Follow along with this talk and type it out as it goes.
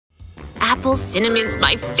Apple cinnamon's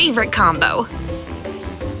my favorite combo.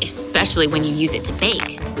 Especially when you use it to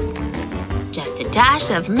bake. Just a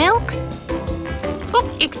dash of milk.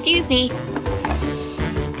 Oh, excuse me.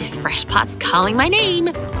 This fresh pot's calling my name.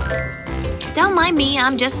 Don't mind me,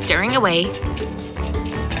 I'm just stirring away.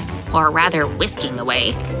 Or rather, whisking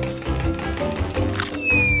away.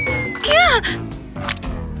 Gah!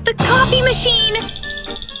 The coffee machine!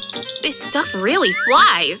 This stuff really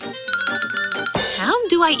flies. How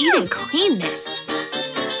do I even clean this?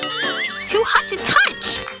 It's too hot to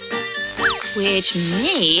touch. Which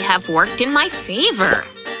may have worked in my favor.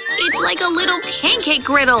 It's like a little pancake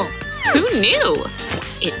griddle. Who knew?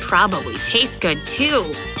 It probably tastes good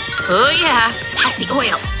too. Oh yeah, pass the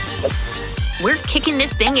oil. We're kicking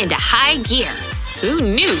this thing into high gear. Who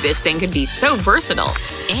knew this thing could be so versatile?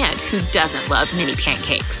 And who doesn't love mini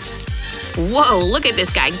pancakes? Whoa, look at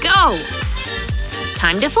this guy go!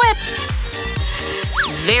 Time to flip.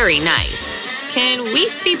 Very nice. Can we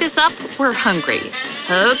speed this up? We're hungry.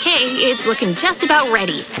 Okay, it's looking just about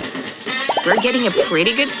ready. We're getting a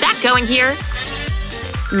pretty good stack going here.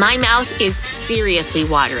 My mouth is seriously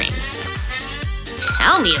watering.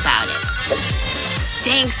 Tell me about it.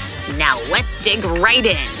 Thanks. Now let's dig right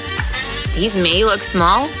in. These may look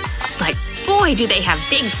small, but boy do they have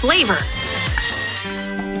big flavor.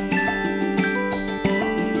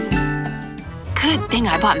 Good thing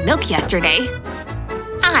I bought milk yesterday.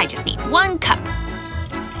 I just need 1 cup.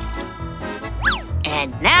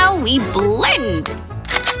 And now we blend.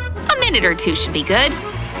 A minute or 2 should be good.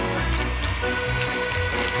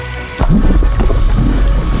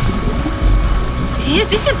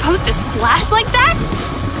 Is it supposed to splash like that?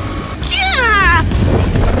 Yeah!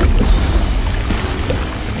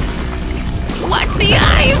 Watch the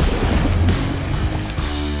eyes!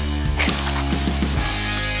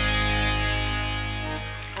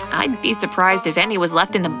 I'd be surprised if any was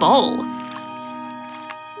left in the bowl.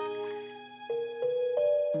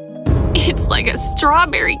 It's like a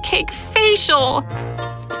strawberry cake facial!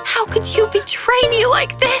 How could you betray me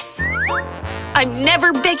like this? I'm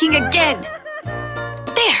never baking again!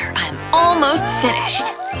 There, I'm almost finished.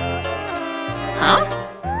 Huh?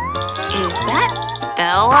 Is that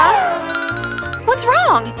Bella? What's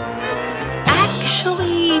wrong?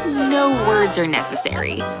 Actually, no words are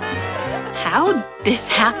necessary. How'd this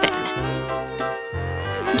happen?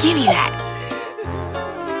 Give me that.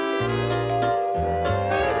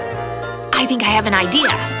 I think I have an idea.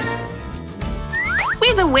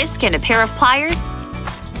 With a whisk and a pair of pliers,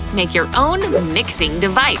 make your own mixing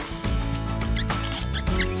device.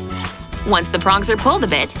 Once the prongs are pulled a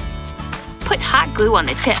bit, put hot glue on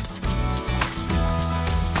the tips.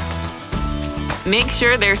 Make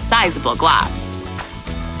sure they're sizable globs.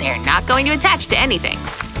 They're not going to attach to anything.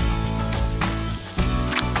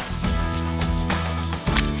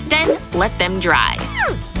 Then let them dry.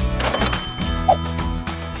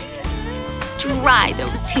 Dry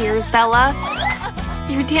those tears, Bella.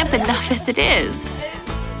 You're damp enough as it is.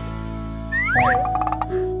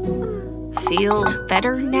 Feel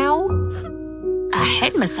better now? A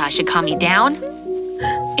head massage should calm you down.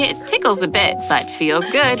 It tickles a bit, but feels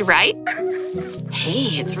good, right?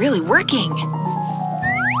 Hey, it's really working.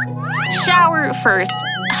 Shower first,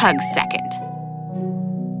 hug second.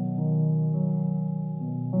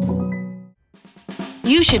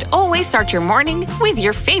 You should always start your morning with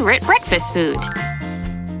your favorite breakfast food.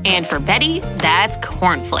 And for Betty, that's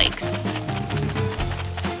cornflakes.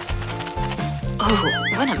 Oh,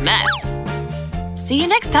 what a mess. See you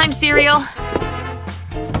next time, cereal.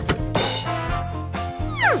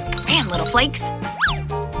 Scram, little flakes.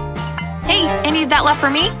 Hey, any of that left for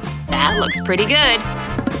me? That looks pretty good.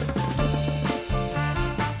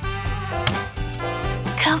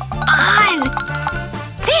 Come on!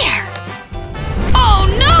 There! Oh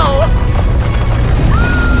no!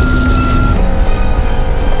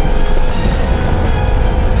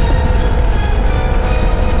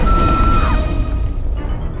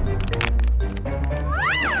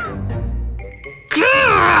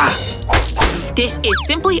 This is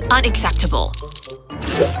simply unacceptable.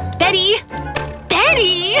 Betty!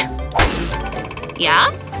 Betty!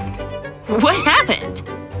 Yeah? What happened?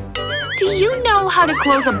 Do you know how to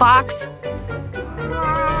close a box?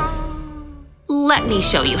 Let me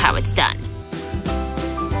show you how it's done.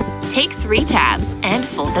 Take 3 tabs and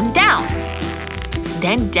fold them down.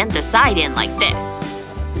 Then dent the side in like this.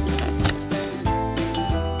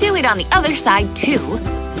 Do it on the other side too.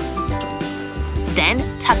 Then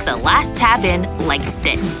tuck the last tab in like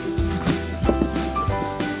this.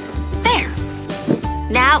 There!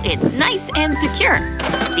 Now it's nice and secure.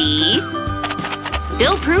 See?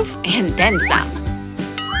 Spill-proof and then some.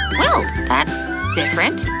 Well, that's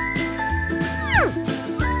different.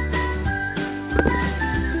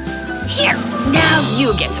 Here, now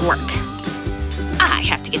you get to work. I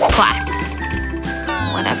have to get to class.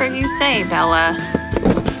 Whatever you say, Bella.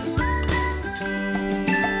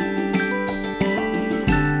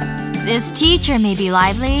 This teacher may be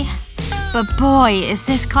lively, but boy, is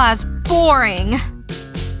this class boring.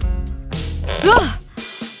 Ugh.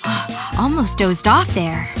 Almost dozed off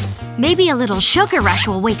there. Maybe a little sugar rush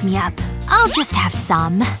will wake me up. I'll just have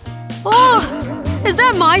some. Oh! Is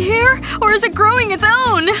that my hair? Or is it growing its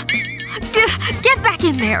own? Get back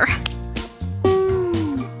in there!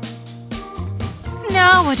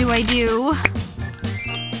 Now what do I do?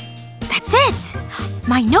 That's it!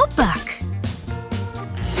 My notebook!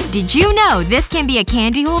 Did you know this can be a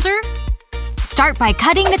candy holder? Start by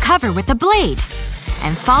cutting the cover with a blade.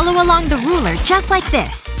 And follow along the ruler just like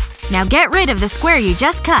this. Now get rid of the square you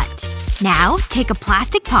just cut. Now, take a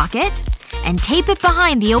plastic pocket and tape it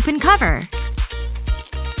behind the open cover.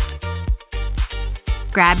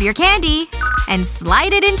 Grab your candy and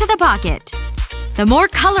slide it into the pocket. The more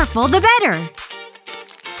colorful, the better.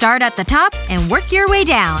 Start at the top and work your way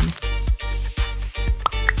down.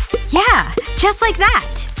 Yeah, just like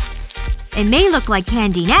that. It may look like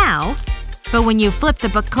candy now, but when you flip the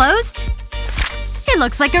book closed, it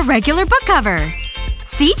looks like a regular book cover.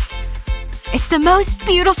 See? It's the most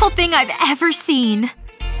beautiful thing I've ever seen.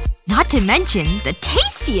 Not to mention the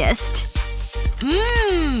tastiest.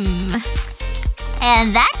 Mmm.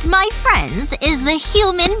 And that, my friends, is the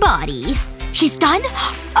human body. She's done?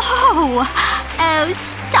 Oh! Oh,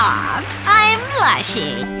 stop. I'm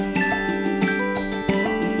blushing.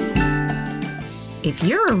 If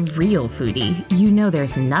you're a real foodie, you know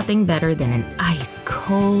there's nothing better than an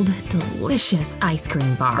ice-cold, delicious ice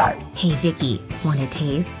cream bar. Hey, Vicky, want a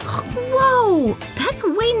taste? Whoa! That's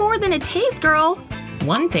way more than a taste, girl!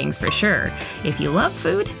 One thing's for sure, if you love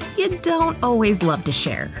food, you don't always love to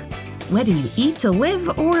share. Whether you eat to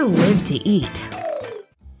live or live to eat.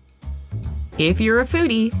 If you're a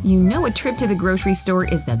foodie, you know a trip to the grocery store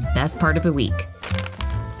is the best part of the week.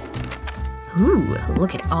 Ooh,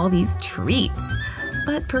 look at all these treats.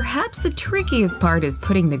 But perhaps the trickiest part is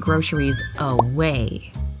putting the groceries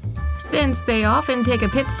away, since they often take a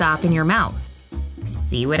pit stop in your mouth.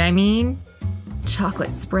 See what I mean?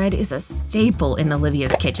 Chocolate spread is a staple in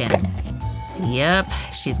Olivia's kitchen. Yep,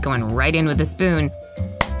 she's going right in with the spoon.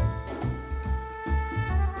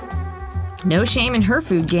 No shame in her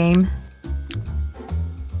food game.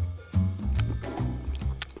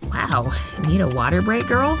 Wow, need a water break,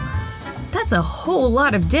 girl? That's a whole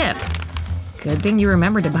lot of dip. Good thing you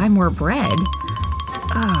remembered to buy more bread.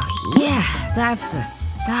 Oh yeah, that's the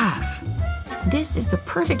stuff. This is the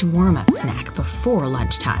perfect warm-up snack before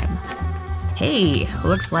lunchtime. Hey,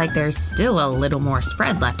 looks like there's still a little more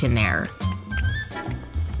spread left in there.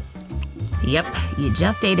 Yep, you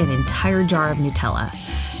just ate an entire jar of Nutella.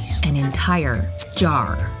 An entire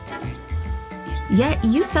jar. Yet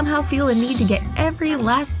you somehow feel a need to get every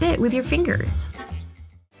last bit with your fingers.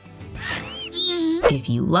 If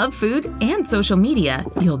you love food and social media,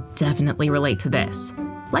 you'll definitely relate to this.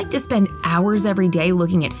 Like to spend hours every day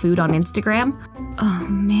looking at food on Instagram? Oh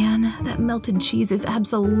man, that melted cheese is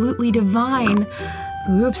absolutely divine.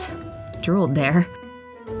 Oops, drooled there.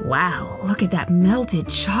 Wow, look at that melted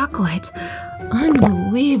chocolate.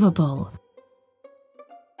 Unbelievable.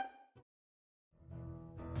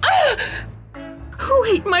 Who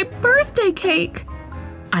ate my birthday cake?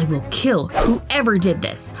 I will kill whoever did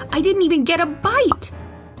this. I didn't even get a bite.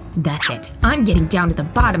 That's it. I'm getting down to the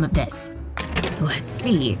bottom of this. Let's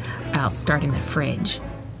see. I'll start in the fridge.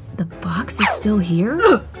 The box is still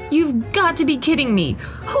here? You've got to be kidding me.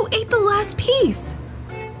 Who ate the last piece?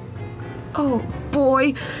 Oh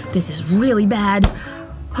boy, this is really bad.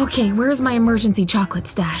 Okay, where's my emergency chocolate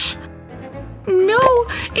stash? No,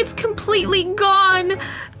 it's completely gone.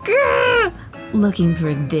 Grr! Looking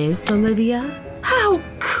for this, Olivia? How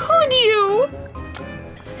could you?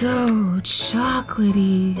 So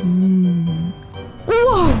chocolatey.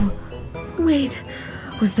 Whoa! Wait,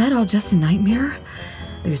 was that all just a nightmare?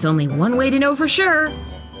 There's only one way to know for sure.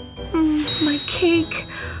 My cake.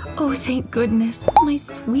 Oh, thank goodness. My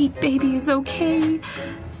sweet baby is okay.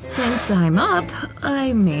 Since I'm up,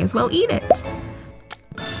 I may as well eat it.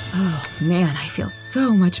 Oh man, I feel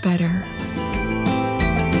so much better.